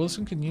bit of it.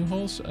 Wilson, can you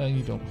haul?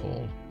 You don't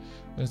haul.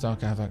 Where's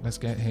Dark Aavak? Let's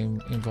get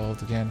him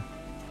involved again.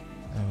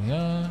 There we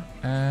are.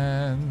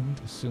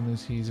 And as soon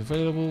as he's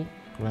available,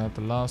 grab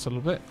the last little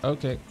bit.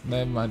 Okay,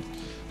 never mind.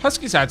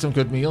 Huskies had some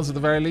good meals at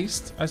the very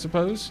least, I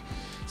suppose.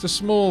 It's a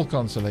small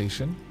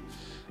consolation.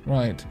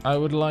 Right, I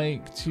would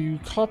like to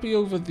copy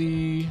over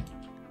the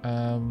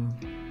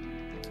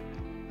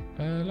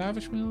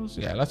lavish meals.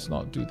 Yeah, let's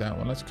not do that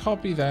one. Let's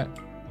copy that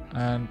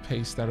and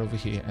paste that over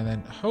here, and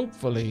then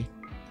hopefully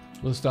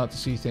we'll start to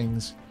see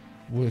things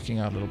working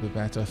out a little bit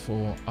better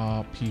for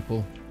our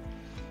people.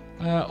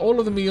 All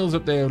of the meals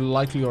up there are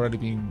likely already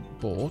being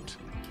bought.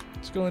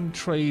 Let's go and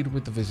trade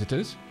with the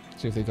visitors.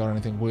 See if they got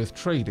anything worth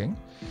trading.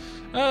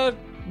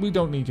 We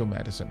don't need your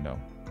medicine, no.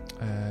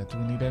 Do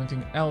we need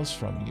anything else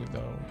from you,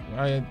 though?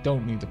 I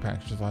don't need the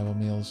packaged survival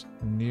meals.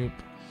 Nope.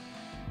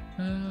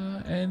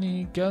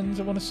 Any guns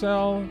I want to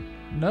sell?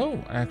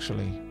 No,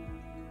 actually.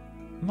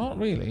 Not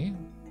really.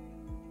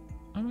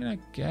 I mean, I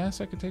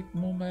guess I could take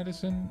more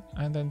medicine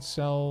and then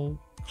sell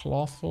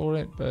cloth for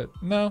it, but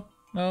no,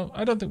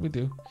 I don't think we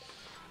do.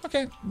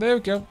 Okay, there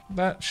we go.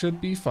 That should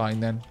be fine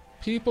then.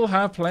 People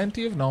have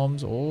plenty of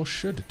noms, or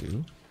should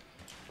do.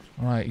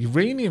 Alright,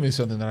 uranium is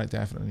something that I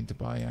definitely need to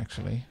buy,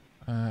 actually.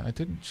 I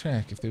didn't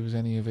check if there was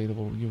any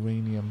available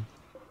uranium.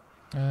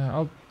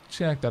 I'll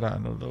check that out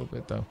in a little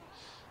bit, though.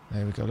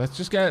 There we go. Let's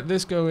just get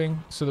this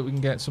going so that we can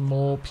get some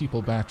more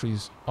people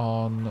batteries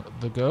on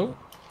the go.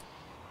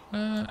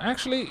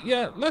 Actually,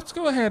 yeah, let's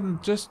go ahead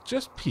and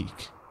just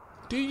peek.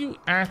 Do you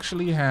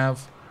actually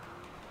have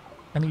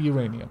any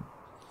uranium?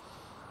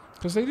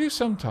 Because they do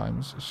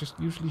sometimes. It's just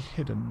usually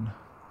hidden.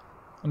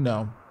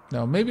 No.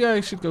 Maybe I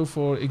should go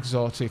for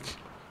exotic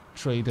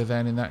trader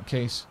then in that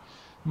case.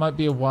 Might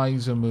be a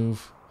wiser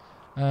move.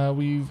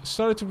 We've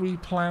started to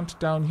replant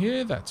down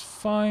here. That's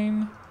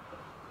fine.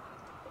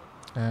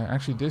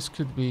 Actually, this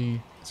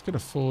could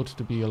afford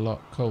to be a lot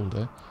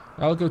colder.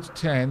 I'll go to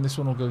 10. This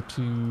one will go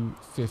to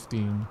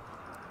 15.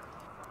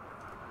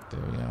 There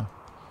we are.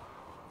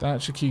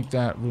 That should keep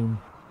that room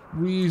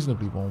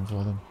reasonably warm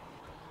for them.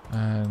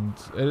 And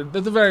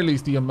at the very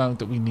least, the amount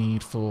that we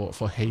need for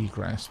hay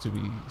grass to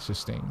be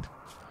sustained.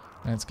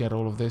 Let's get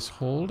all of this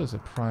hauled as a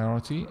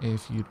priority,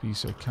 if you'd be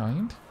so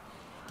kind.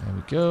 There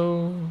we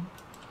go.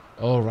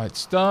 Alright,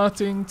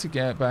 starting to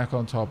get back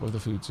on top of the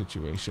food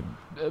situation.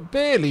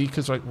 Barely,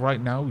 because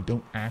right now we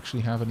don't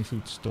actually have any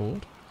food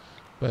stored.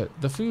 But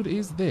the food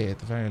is there at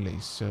the very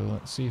least. So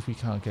let's see if we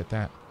can't get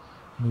that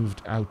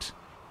moved out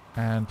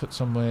and put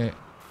somewhere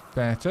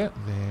better.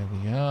 There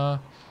we are.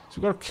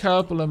 So we've got a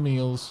couple of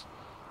meals.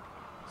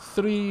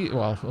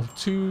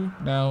 2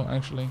 now,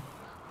 actually.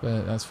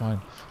 But that's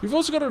fine. We've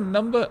also got a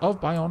number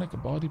of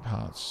bionic body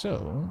parts.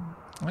 So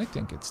I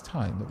think it's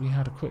time that we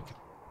had a quick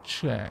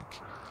check.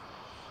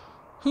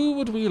 Who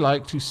would we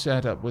like to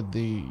set up with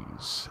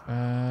these?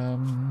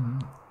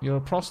 You're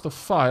across the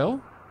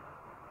file.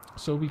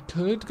 So we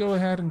could go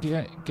ahead and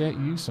get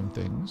you some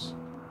things.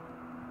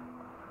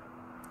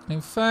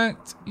 In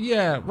fact,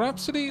 yeah,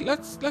 Rhapsody,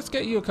 let's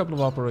get you a couple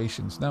of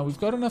operations. Now, we've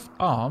got enough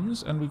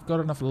arms and we've got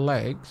enough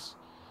legs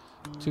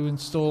to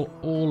install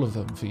all of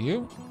them for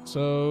you.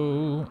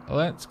 So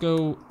let's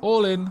go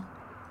all in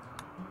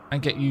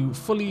and get you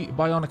fully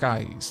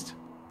bionicized.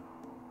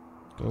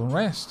 Go and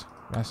rest.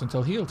 Rest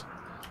until healed.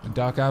 And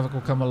Dark Aavak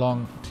will come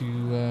along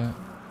to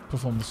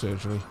perform the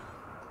surgery.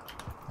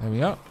 There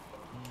we are.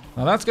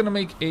 Now that's going to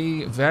make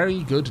a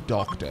very good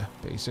doctor,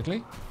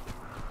 basically.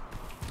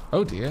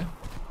 Oh dear.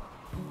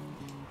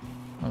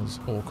 That was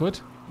awkward.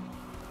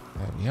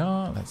 There we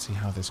are. Let's see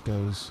how this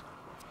goes.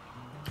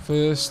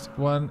 First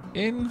one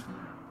in.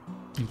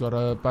 You've got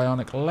a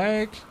bionic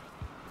leg.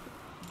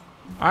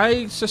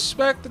 I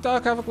suspect the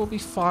Dark Aavak will be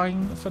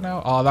fine for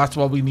now. Oh, that's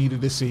what we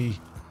needed to see.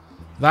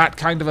 That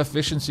kind of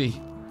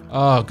efficiency.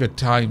 Oh, good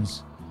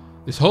times.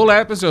 This whole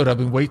episode I've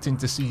been waiting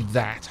to see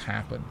that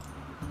happen.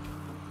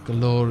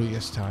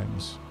 Glorious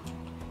times.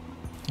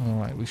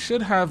 Alright, we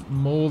should have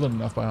more than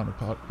enough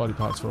bionic body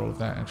parts for all of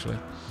that, actually.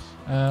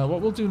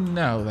 What we'll do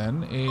now,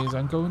 then, is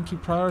I'm going to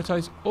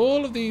prioritize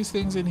all of these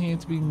things in here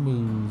to be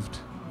moved.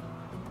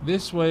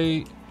 This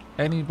way,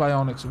 any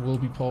bionics will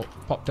be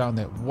popped down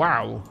there.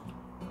 Wow!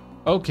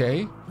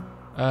 Okay.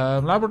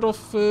 Labrador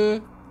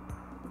fur.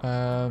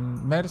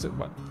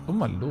 Medicine. Oh,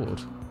 my lord.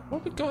 What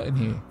have we got in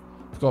here?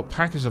 We've got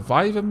packaged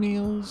survivor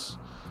meals.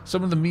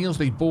 Some of the meals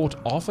they bought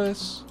off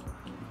us.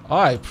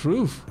 I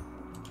approve.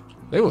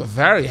 They were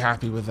very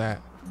happy with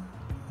that.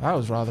 That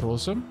was rather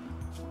awesome.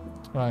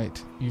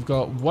 Right, you've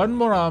got one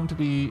more arm to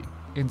be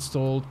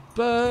installed,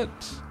 but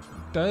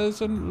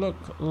doesn't look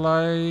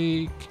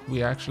like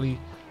we actually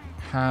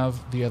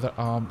have the other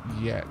arm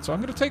yet. So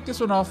I'm going to take this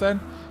one off then.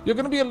 You're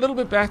going to be a little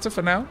bit better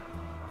for now.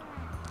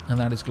 And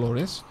that is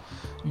glorious.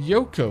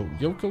 Yoko,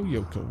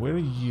 where are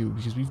you?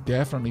 Because we've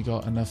definitely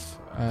got enough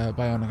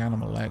bionic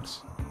animal legs.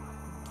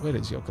 Where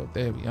is Yoko?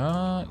 There we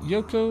are.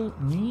 Yoko,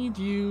 need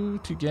you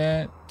to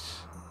get...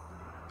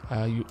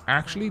 you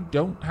actually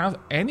don't have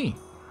any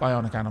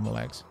bionic animal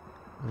legs.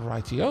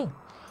 Rightio.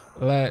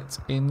 Let's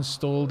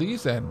install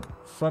these then.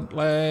 Front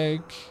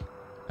leg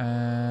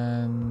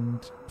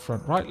and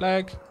front right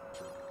leg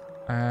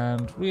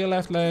and rear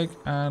left leg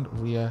and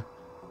rear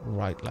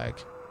right leg.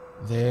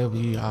 There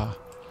we are.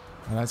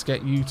 And let's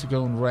get you to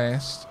go and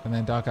rest, and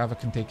then Dark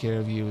Aavak can take care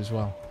of you as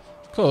well.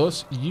 Of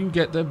course, you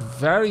get the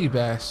very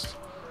best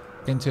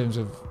in terms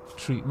of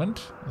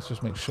treatment. Let's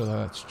just make sure that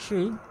that's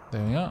true.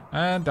 There we are.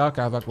 And Dark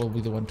Aavak will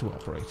be the one to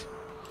operate.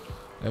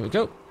 There we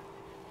go.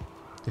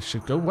 This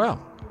should go well.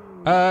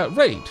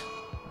 Raid.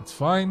 That's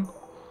fine.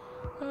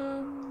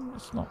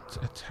 It's not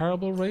a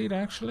terrible raid,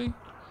 actually.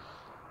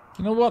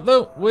 You know what,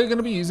 though? We're going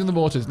to be using the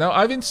mortars. Now,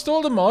 I've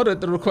installed a mod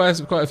at the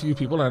request of quite a few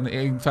people, and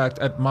in fact,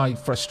 at my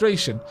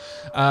frustration,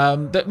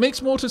 that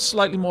makes mortars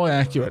slightly more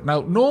accurate.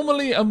 Now,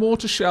 normally a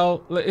mortar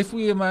shell, if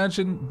we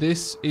imagine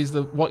this is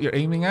what you're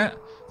aiming at,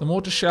 the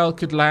mortar shell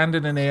could land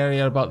in an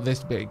area about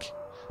this big.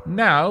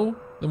 Now,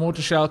 the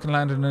mortar shell can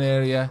land in an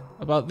area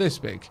about this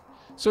big.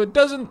 So it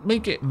doesn't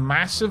make it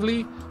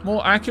massively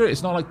more accurate.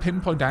 It's not like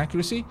pinpoint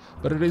accuracy,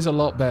 but it is a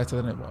lot better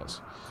than it was.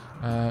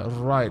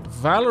 Right,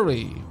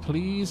 Valerie,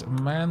 please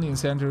man the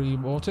incendiary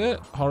mortar,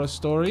 horror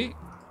story,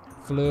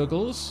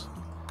 Flurgles,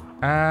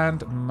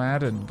 and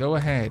Madden. Go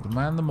ahead,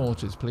 man the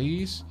mortars,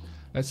 please.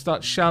 Let's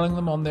start shelling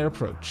them on their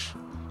approach.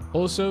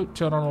 Also,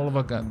 turn on all of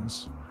our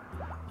guns.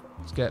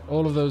 Let's get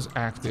all of those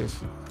active.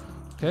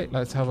 Okay,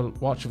 let's have a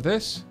watch of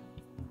this.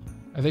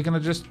 Are they going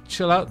to just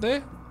chill out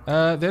there?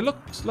 They look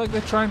like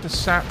they're trying to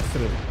sap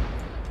through.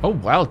 Oh,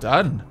 well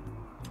done.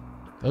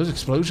 Those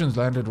explosions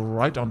landed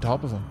right on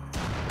top of them.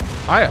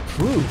 I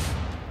approve.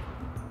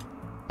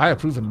 I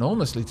approve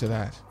enormously to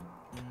that.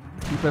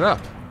 Keep it up.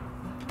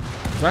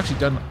 We've actually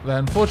done...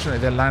 Unfortunately,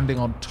 they're landing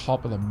on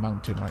top of the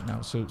mountain right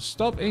now. So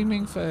stop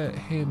aiming for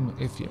him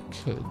if you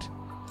could.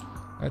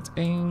 Let's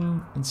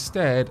aim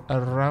instead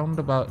around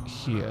about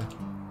here.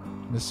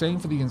 And the same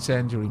for the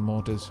incendiary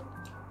mortars.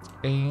 Let's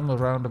aim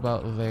around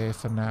about there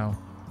for now.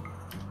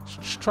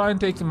 Just try and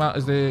take them out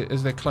as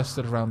they're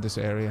clustered around this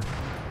area.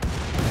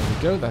 There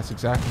we go. That's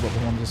exactly what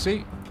we wanted to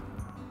see.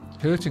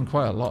 Hurting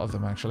quite a lot of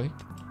them, actually.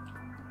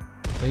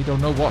 They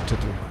don't know what to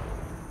do.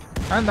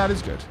 And that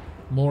is good.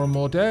 More and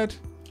more dead.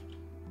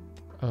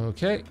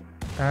 Okay.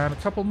 And a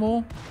couple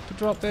more to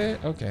drop there.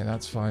 Okay,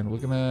 that's fine. We're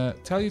going to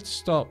tell you to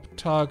stop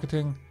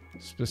targeting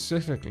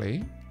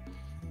specifically.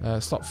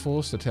 Stop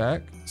forced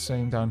attack.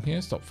 Same down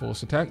here. Stop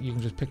forced attack. You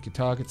can just pick your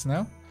targets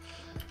now.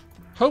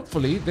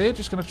 Hopefully, they're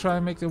just going to try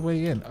and make their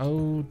way in.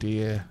 Oh,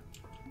 dear.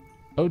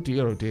 Oh,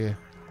 dear, oh, dear.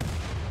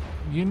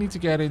 You need to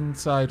get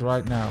inside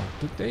right now.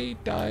 Did they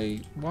die?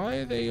 Why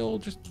are they all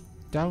just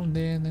down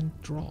there and then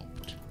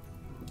dropped?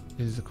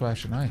 Is the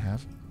question I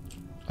have.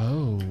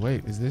 Oh,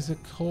 wait. Is this a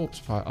corpse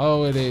pile?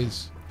 Oh, it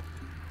is.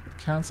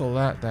 Cancel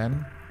that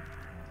then.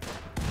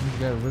 I need to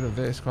get rid of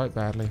this quite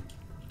badly.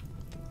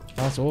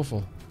 That's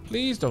awful.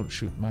 Please don't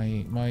shoot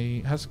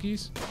my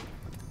huskies.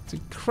 It's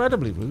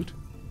incredibly rude.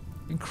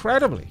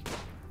 Incredibly.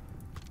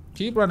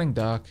 Keep running,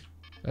 Dark.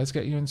 Let's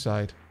get you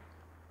inside.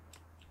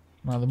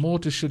 Now, the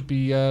mortar should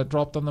be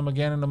dropped on them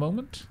again in a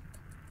moment.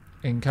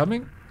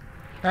 Incoming.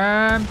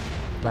 And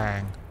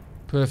bang.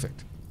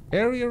 Perfect.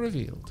 Area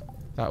revealed.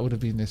 That would have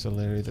been this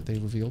little area that they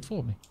revealed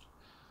for me.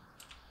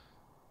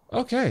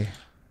 Okay.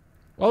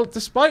 Well,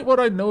 despite what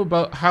I know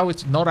about how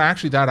it's not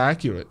actually that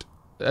accurate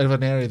of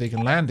an area they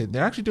can land in,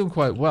 they're actually doing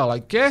quite well. I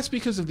guess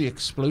because of the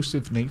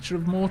explosive nature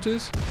of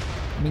mortars.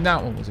 I mean,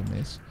 that one was a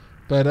miss.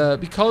 But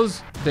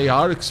because they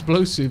are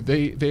explosive,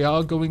 they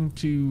are going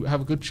to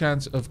have a good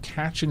chance of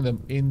catching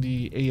them in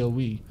the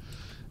AoE,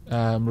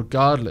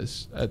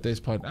 regardless at this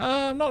point.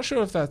 I'm not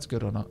sure if that's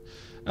good or not.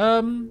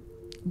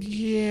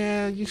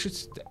 Yeah, you should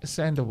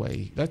send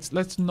away.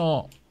 Let's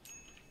not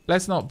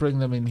bring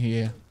them in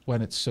here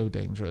when it's so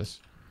dangerous.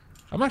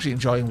 I'm actually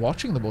enjoying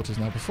watching the mortars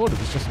now. Before it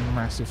was just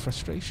massive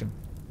frustration.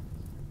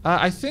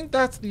 I think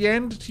that's the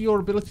end to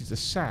your ability to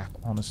sap,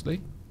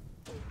 honestly.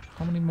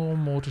 How many more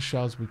mortar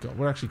shells we got?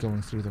 We're actually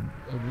going through them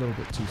a little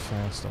bit too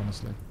fast,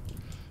 honestly.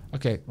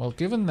 Okay, well,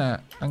 given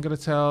that, I'm going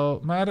to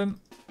tell Madden,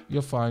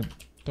 you're fine.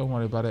 Don't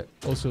worry about it.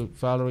 Also,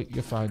 Valerie,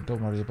 you're fine.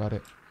 Don't worry about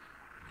it.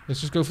 Let's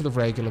just go for the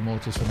regular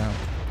mortars for now.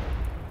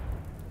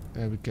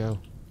 There we go.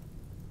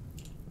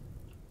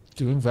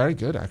 Doing very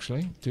good,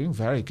 actually. Doing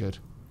very good.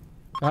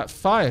 That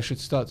fire should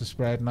start to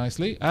spread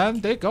nicely,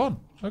 and they're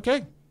gone.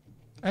 Okay.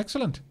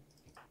 Excellent.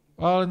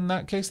 Well, in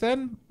that case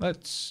then,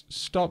 let's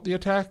stop the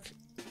attack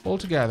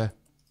altogether.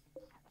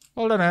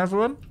 Well done,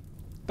 everyone.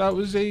 That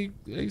was a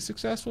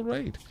successful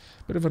raid.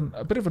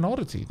 A bit of an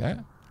oddity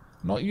there.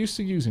 Not used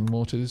to using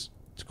mortars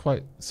to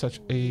quite such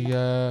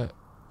a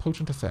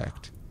potent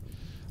effect.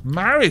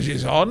 Marriage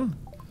is on.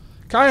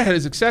 Kaya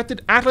has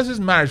accepted Atlas's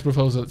marriage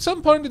proposal. At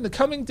some point in the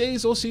coming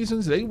days or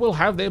seasons, they will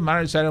have their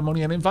marriage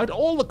ceremony and invite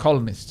all the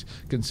colonists.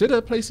 Consider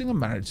placing a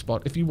marriage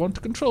spot if you want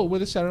to control where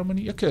the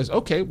ceremony occurs.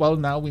 Okay, well,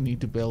 now we need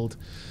to build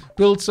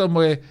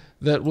somewhere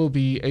that will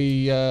be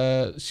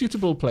a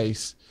suitable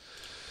place.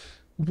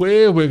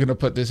 Where we're going to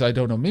put this, I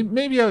don't know.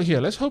 Maybe out here.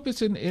 Let's hope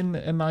it's in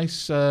a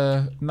nice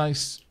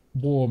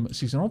warm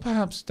season. Or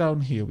perhaps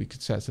down here we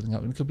could set something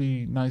up. It could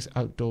be a nice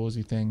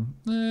outdoorsy thing.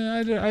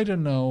 I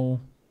don't know.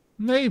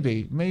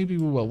 Maybe we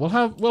will.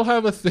 We'll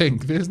have a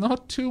think. There's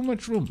not too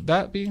much room.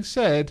 That being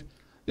said,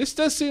 this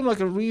does seem like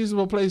a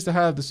reasonable place to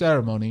have the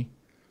ceremony.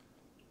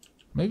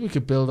 Maybe we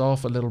could build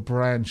off a little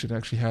branch and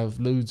actually have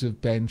loads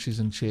of benches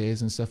and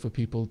chairs and stuff for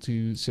people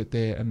to sit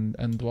there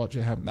and watch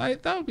it happen.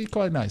 That would be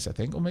quite nice, I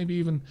think. Or maybe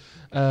even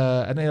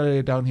an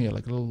area down here,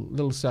 like a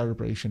little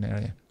celebration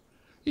area.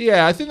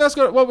 Yeah, I think that's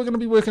what we're going to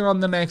be working on in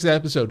the next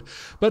episode.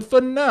 But for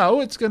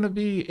now, it's going to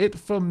be it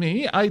from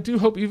me. I do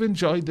hope you've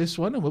enjoyed this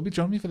one and will be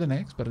joining me for the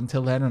next. But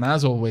until then, and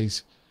as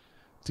always,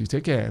 do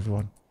take care,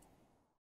 everyone.